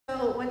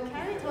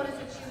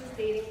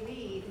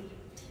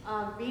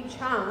Reid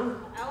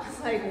Chung, I was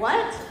like,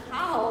 what?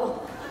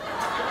 How?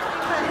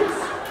 Because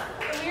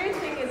the weird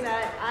thing is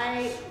that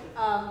I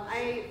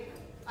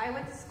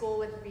went to school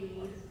with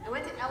Reid. I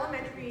went to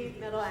elementary,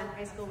 middle, and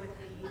high school with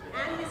Reid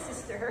and his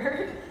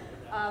sister.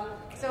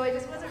 So it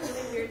just was a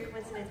really weird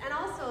coincidence. And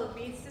also,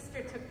 Reid's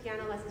sister took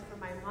piano lessons from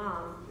my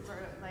mom for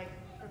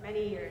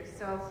many years.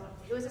 So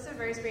it was just a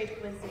very strange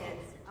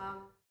coincidence.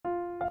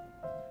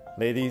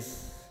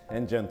 Ladies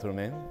and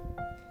gentlemen,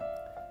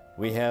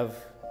 we have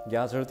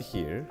gathered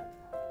here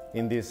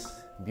in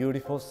this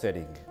beautiful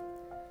setting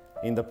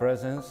in the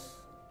presence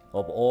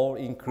of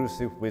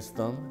all-inclusive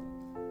wisdom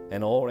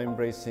and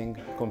all-embracing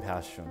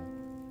compassion,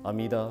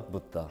 Amida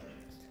Buddha,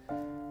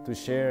 to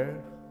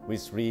share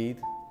with Reid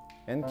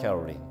and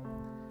Cari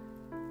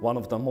one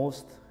of the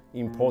most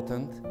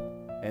important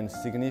and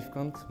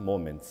significant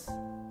moments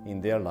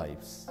in their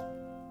lives.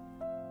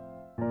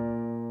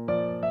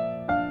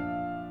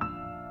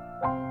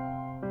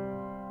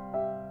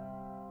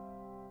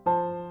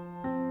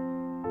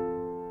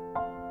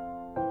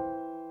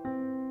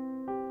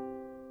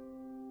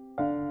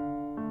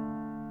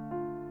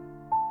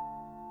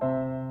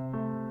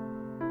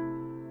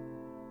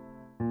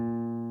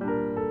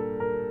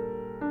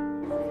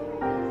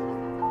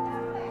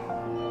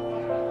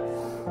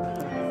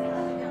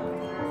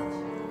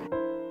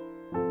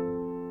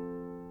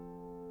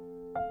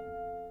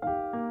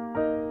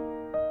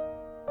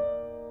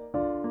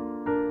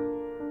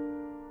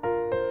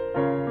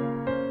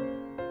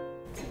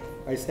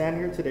 I stand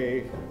here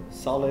today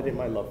solid in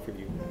my love for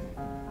you.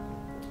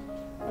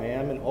 I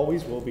am and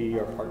always will be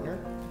your partner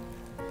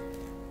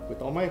with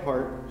all my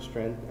heart,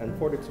 strength, and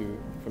fortitude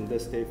from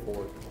this day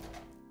forward.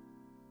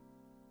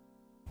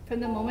 From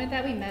the moment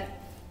that we met,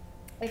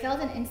 I felt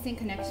an instant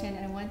connection,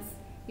 and once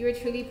you were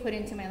truly put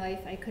into my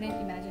life, I couldn't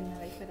imagine my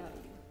life without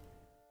you.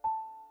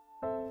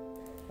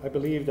 I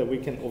believe that we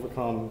can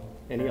overcome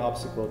any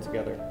obstacle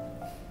together.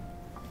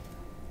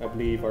 I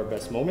believe our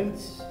best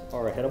moments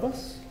are ahead of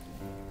us.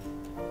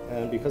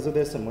 And because of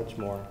this and much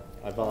more,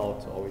 I vow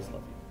to always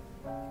love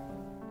you.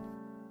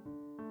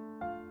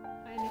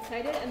 I'm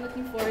excited and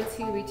looking forward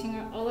to reaching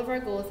all of our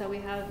goals that we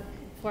have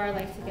for our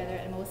life together,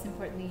 and most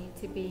importantly,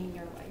 to being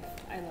your wife.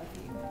 I love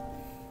you.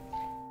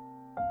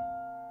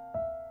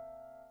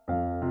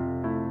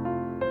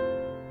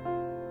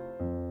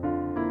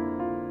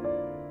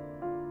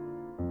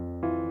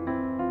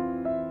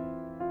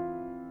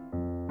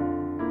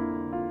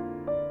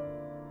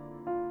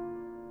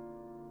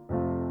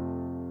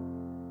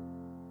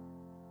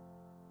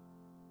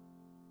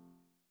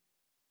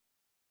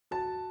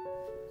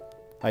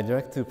 I'd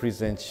like to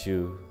present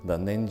you the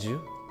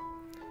Nenju.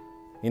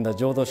 In the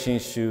Jodo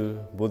Shinshu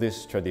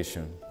Buddhist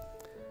tradition,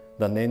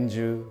 the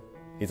Nenju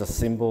is a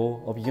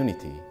symbol of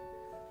unity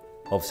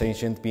of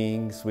sentient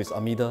beings with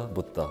Amida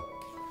Buddha.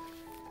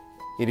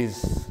 It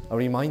is a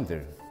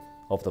reminder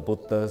of the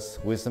Buddha's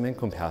wisdom and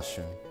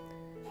compassion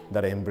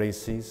that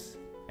embraces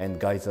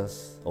and guides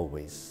us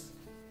always.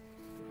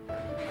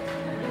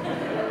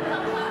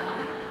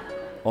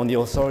 On the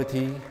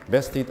authority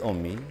vested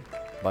on me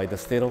by the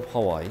state of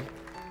Hawaii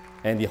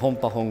and the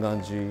Honpa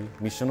Honganji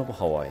Mission of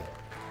Hawaii,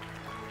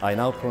 I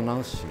now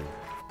pronounce you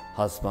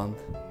husband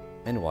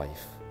and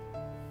wife.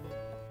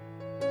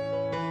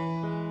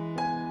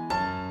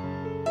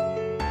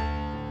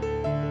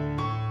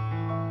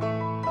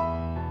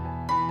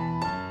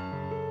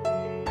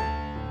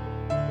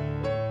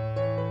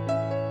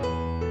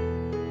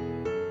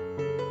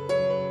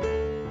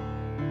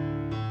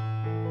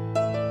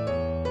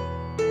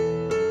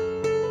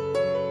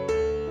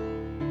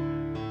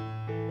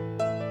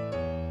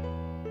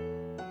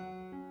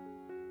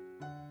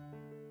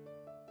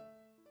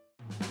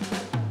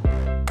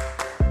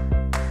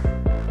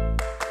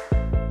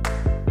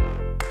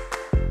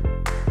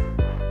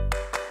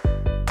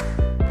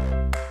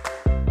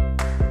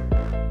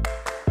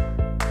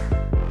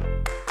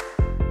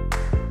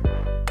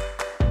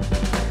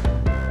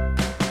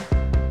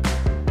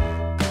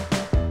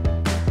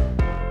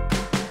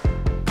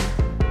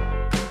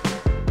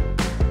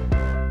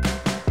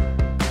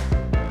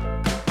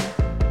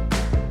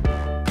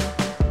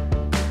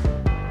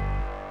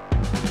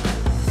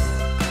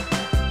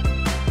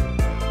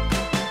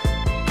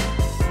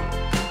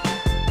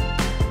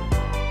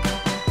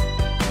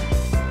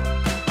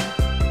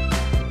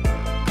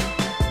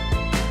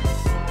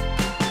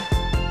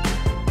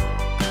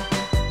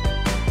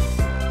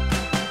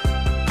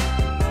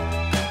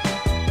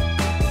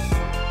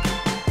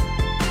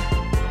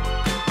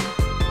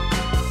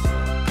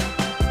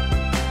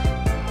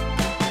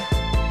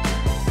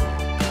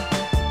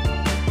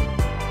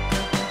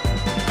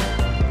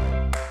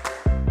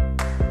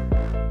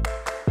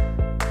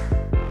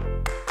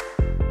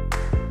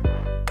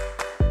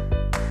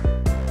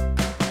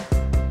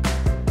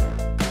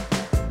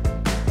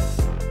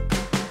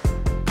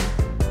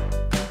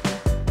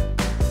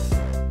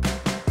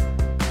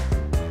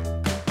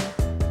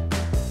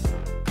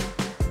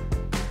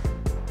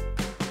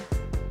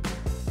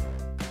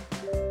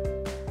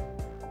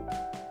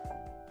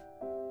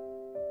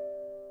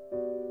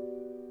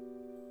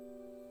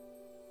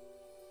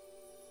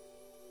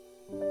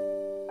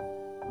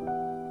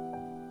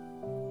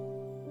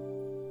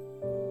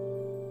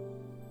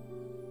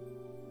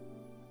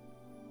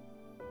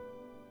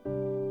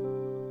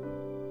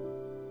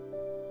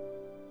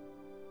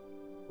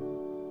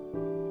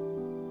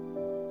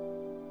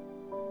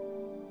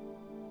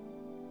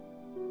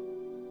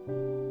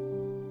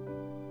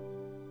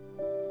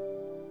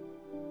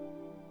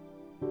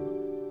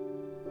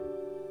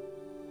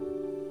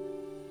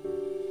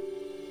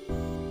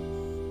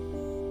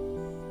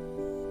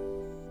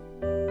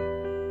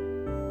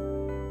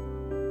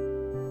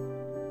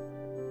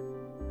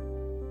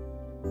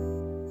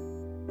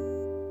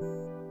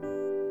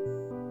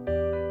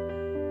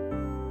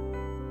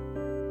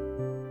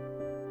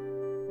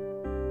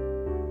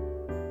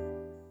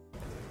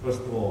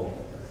 First of all,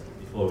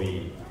 before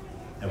we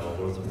have our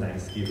words of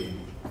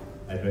thanksgiving,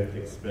 I'd like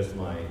to express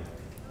my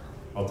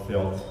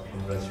heartfelt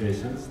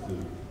congratulations to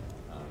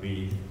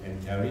Reid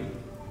and Cari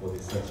for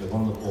this such a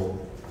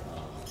wonderful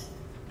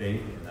day,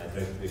 and I'd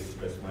like to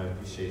express my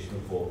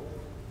appreciation for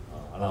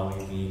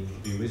allowing me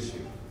to be with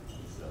you.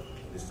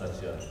 It's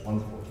such a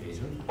wonderful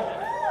occasion.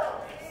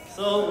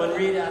 So when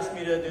Reid asked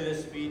me to do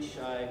this speech,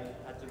 I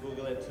had to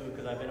Google it too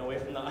because I've been away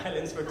from the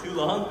islands for too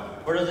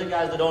long. For those of you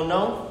guys that don't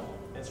know,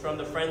 it's from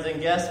the friends and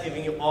guests,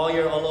 giving you all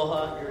your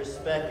aloha, your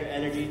respect, your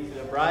energy to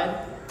the bride,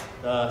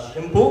 the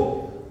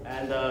shimpu,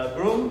 and the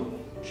groom,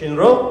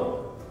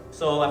 shinro.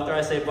 So after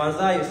I say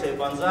banzai, you say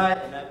banzai,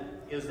 and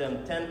that gives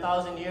them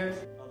 10,000 years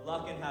of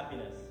luck and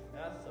happiness.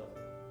 Yeah, so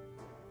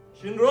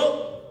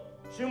shinro,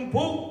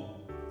 shimpu,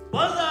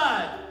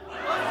 banzai!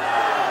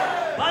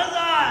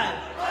 Banzai!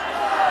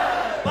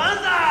 Banzai!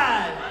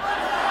 Banzai!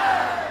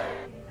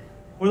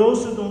 For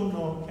those who don't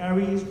know,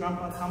 Cari's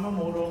Grandpa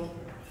Tamamoto,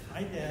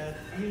 my dad,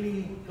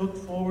 really looked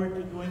forward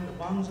to doing the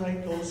banzai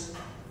toast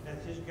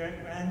at his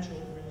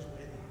grandchildren's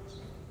weddings.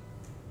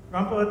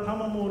 Grandpa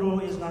Tamamoto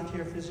is not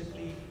here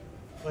physically,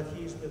 but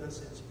he's with us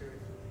in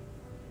spirit.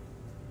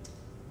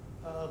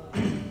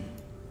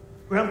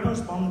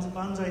 Grandpa's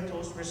banzai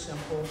toast were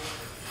simple,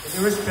 but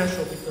they were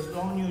special because we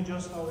all knew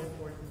just how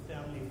important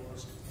family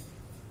was.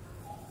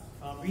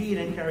 Reid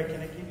and Cari,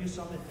 can I give you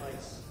some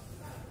advice?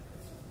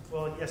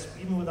 Well, yes,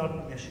 even without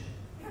permission.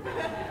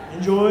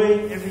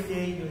 Enjoy every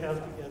day you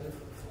have together.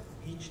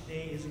 Each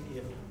day is a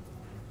gift.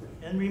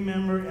 And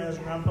remember, as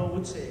Grandpa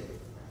would say,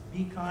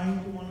 be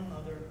kind to one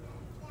another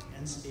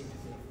and stay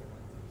together.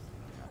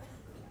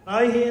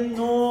 Raihin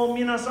no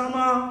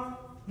minasama,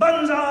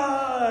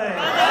 banzai!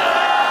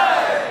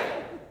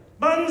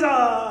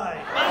 Banzai!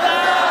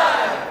 Banzai!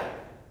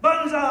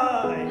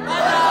 Banzai!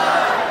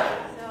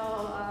 Banzai! So,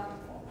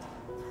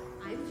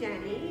 I'm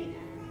Jenny.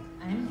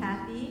 I'm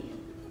Kathy.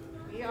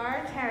 We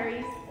are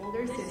Cari's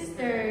older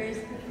sisters.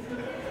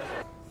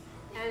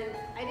 And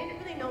I didn't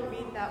really know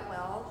Reid that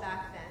well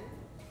back then.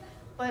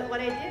 But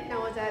what I did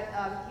know is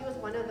that he was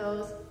one of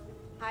those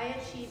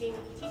high-achieving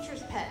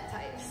teacher's pet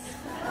types.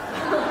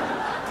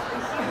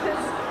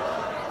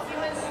 he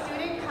was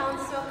student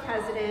council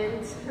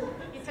president.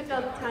 He took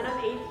a ton of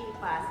AP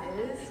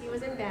classes. He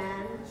was in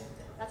band.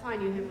 That's how I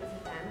knew him was in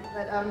band.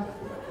 But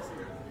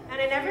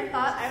and I never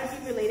thought I would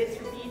be related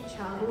to Reid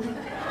Chung.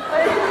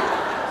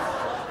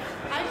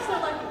 I'm so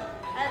lucky.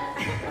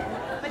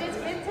 But it's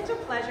been such a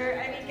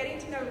pleasure. I mean, getting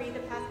to know Reid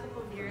the past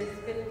couple of years,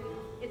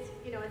 it's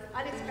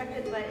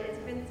unexpected, but it's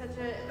been such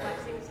a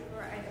blessing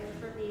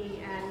for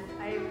me,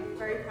 and I'm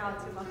very proud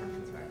to welcome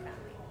him to our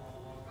family.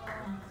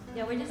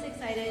 Yeah, we're just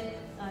excited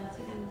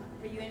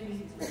for you and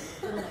Reid to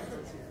little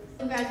life.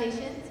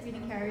 Congratulations, Reid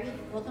and Cari.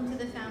 Welcome to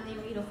the family,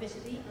 Reid,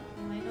 officially.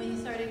 I know you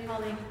started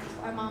calling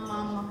our mom a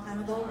long time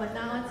ago, but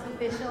now it's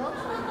official,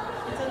 so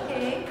it's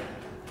okay.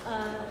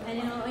 And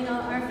you know,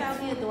 our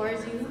family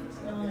adores you.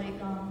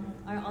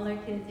 All our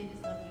kids, they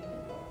just love you.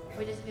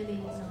 We're just really,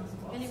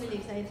 really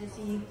excited to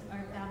see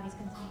our families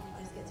continue to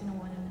just get to know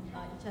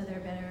each other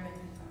better and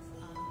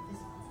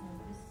just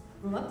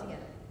grow up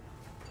together.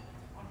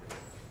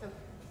 So,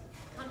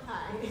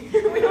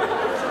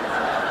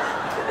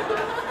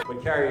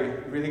 But Cari, you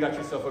really got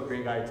yourself a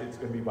great guy that's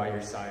going to be by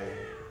your side.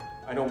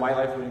 I know my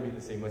life wouldn't be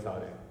the same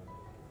without him.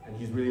 And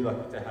he's really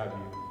lucky to have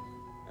you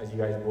as you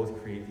guys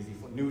both create these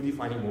new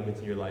defining moments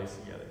in your lives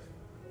together.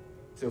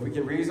 So if we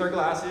can raise our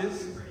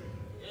glasses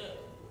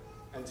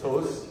and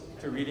toast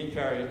to Reid and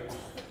Cari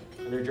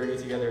and their journey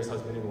together as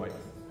husband and wife.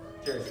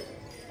 Cheers.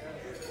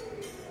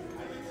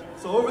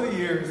 So over the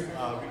years,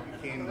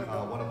 Reid became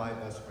one of my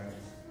best friends.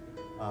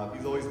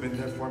 He's always been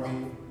there for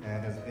me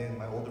and has been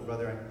my older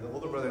brother, and the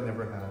older brother I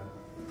never had.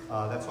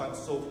 That's why I'm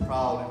so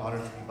proud and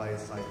honored to be by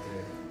his side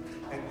today.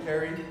 And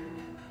Cari,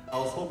 I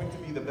was hoping to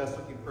be the best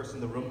looking person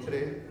in the room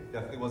today.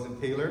 Definitely wasn't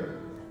Taylor,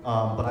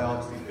 but I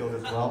obviously feel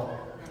as well.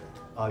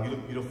 You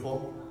look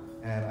beautiful,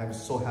 and I'm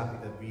so happy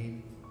that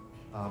Reid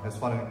has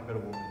found an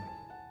incredible woman.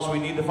 So we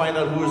need to find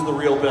out who is the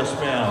real best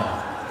man.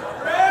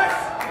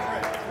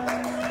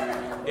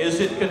 Is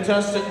it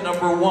contestant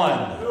number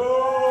 1?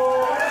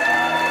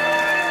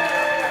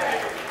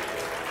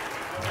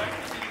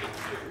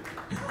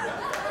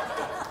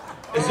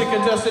 Is it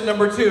contestant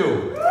number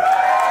 2?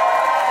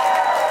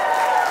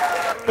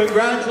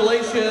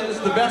 Congratulations,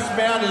 the best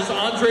man is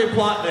Andre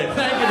Plotnick.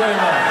 Thank you very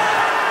much.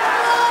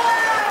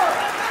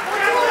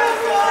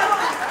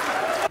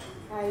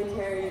 Hi,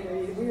 Cari and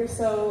Reid. We are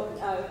so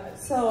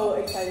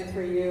excited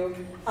for you.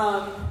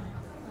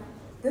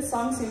 This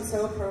song seems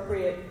so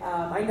appropriate.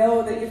 I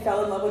know that you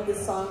fell in love with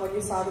this song when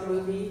you saw the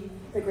movie,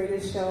 The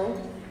Greatest Show,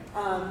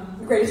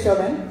 The Greatest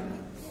Showman.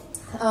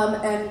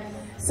 And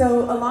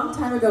so a long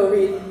time ago,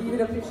 Reid, you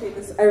would appreciate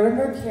this. I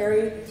remember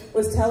Cari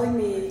was telling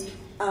me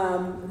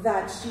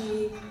that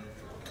she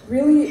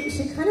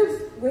kind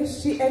of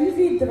wished, she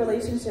envied the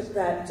relationship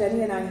that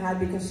Jenny and I had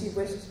because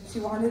she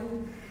wanted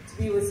to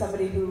be with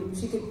somebody who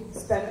she could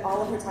spend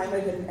all of her time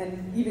with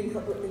and even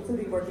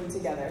including working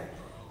together.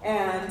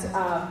 And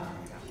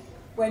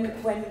when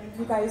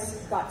you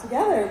guys got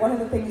together, one of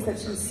the things that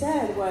she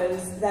said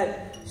was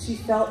that she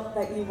felt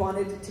that you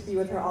wanted to be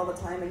with her all the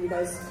time, and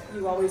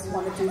you always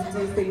wanted to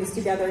do things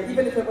together,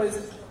 even if it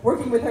was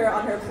working with her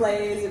on her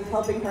plays and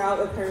helping her out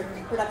with her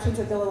productions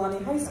at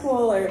Bililani High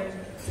School, or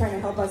trying to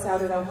help us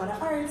out at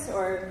Ohana Arts,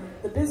 or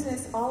the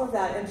business, all of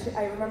that. And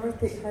I remember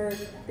her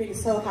being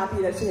so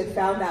happy that she had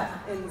found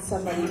that in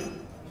somebody.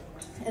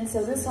 And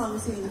so this song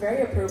seems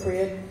very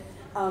appropriate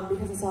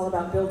because it's all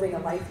about building a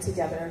life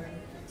together.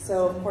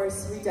 So of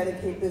course we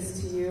dedicate this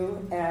to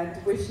you and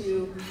wish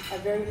you a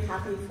very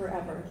happy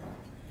forever.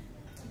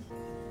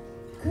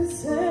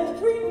 'Cause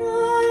every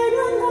night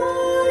I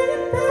lie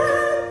in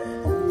bed,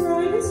 the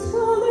brightest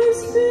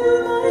colors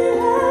fill my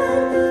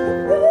head, the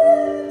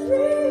vivid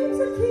dreams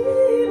are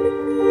keeping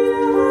me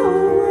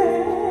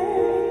awake.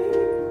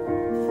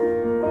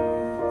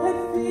 I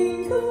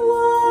think of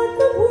what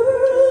the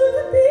world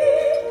could be,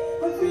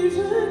 a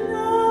vision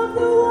of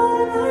the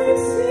one I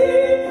see.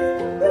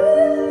 The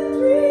vivid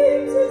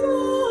dreams is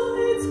all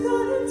it's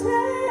gonna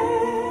take.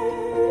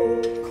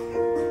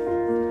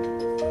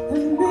 A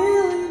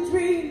million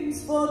dreams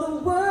for the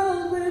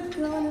world we're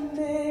gonna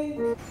make.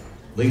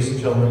 Ladies and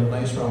gentlemen,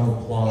 nice round of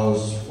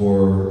applause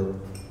for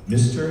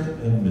Mr.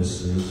 and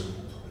Mrs.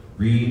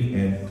 Reid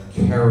and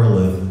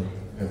Carolyn.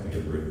 I have to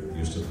get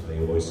used to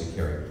the voice of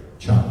Cari.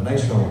 Chung.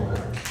 Nice round of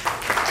applause.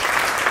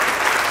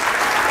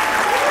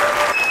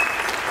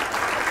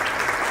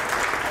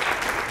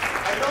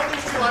 I know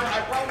these two,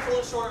 I probably told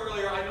this story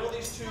earlier, I know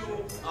these two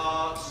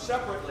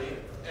separately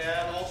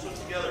and also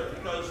together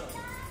because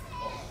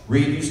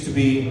Reid used to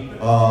be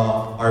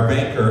our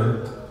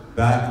banker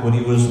back when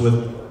he was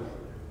with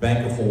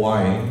Bank of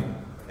Hawaii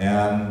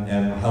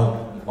and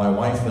helped my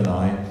wife and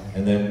I.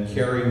 And then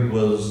Cari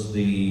was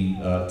the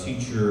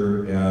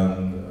teacher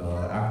and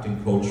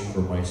acting coach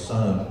for my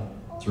son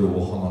through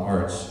Ohana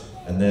Arts.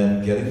 And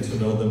then getting to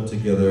know them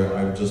together,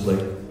 I'm just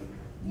like,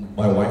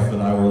 my wife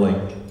and I were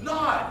like,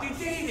 not they're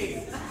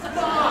dating,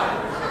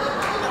 not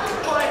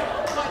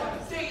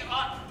but they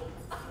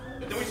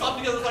and then we saw them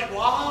together, it was like,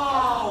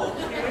 wow,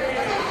 okay.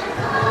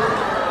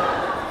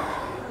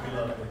 We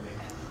love them.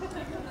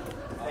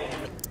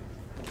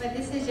 But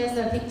this is just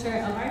a picture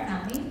of our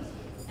family,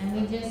 and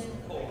we just.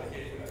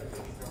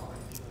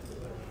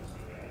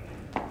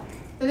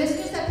 So this is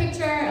just a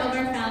picture of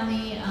our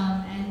family,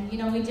 and you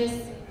know,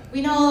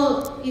 we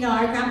know,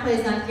 our grandpa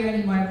is not here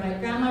anymore, but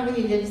grandma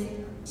really lives.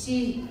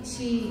 She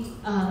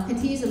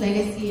continues the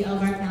legacy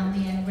of our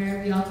family and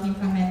where we all came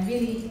from, and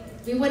really,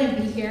 we wouldn't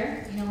be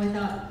here,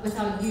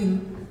 without you.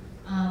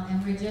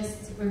 And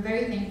we're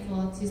very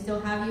thankful to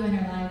still have you in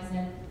our lives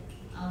and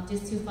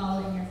just to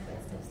follow in your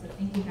footsteps. So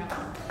thank you, Grandma.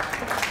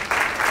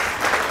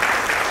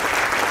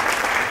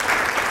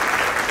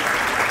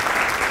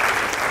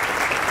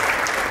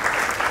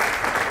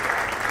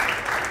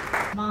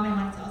 Mom, I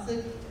wanted to also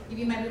give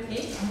you my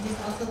bouquet and just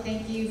also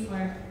thank you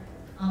for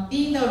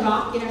being the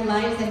rock in our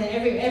lives. And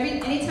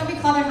anytime we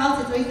call our house,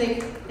 it's always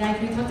like, Dad,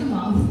 can we talk to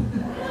Mom?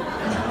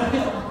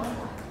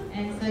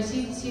 And so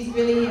she's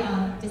really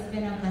just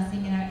been a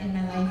blessing in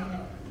my life.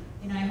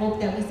 And I hope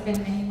that we spend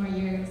many more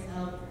years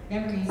of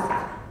memories.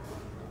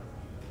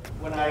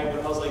 When I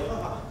was like,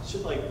 I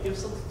should give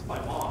something to my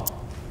mom.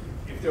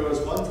 If there was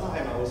one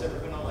time I was ever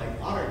gonna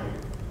honor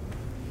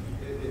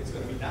you, it's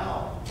gonna be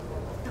now.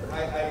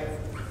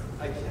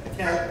 I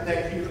can't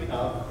thank you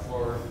enough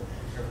for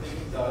everything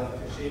you've done to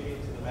shape me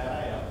into the man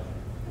I am,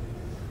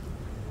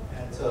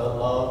 and to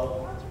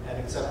love and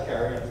accept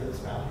Cari into this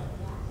family.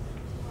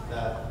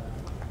 That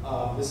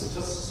this is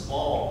just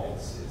small.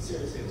 It's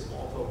seriously a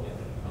small token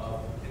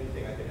of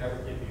anything I could ever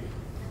give you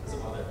as a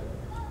mother.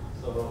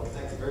 So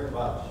thank you very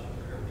much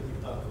for everything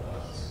you've done for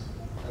us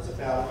as a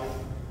family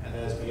and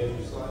as me as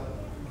your son,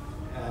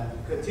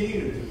 and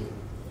continue to do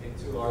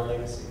into our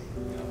legacy.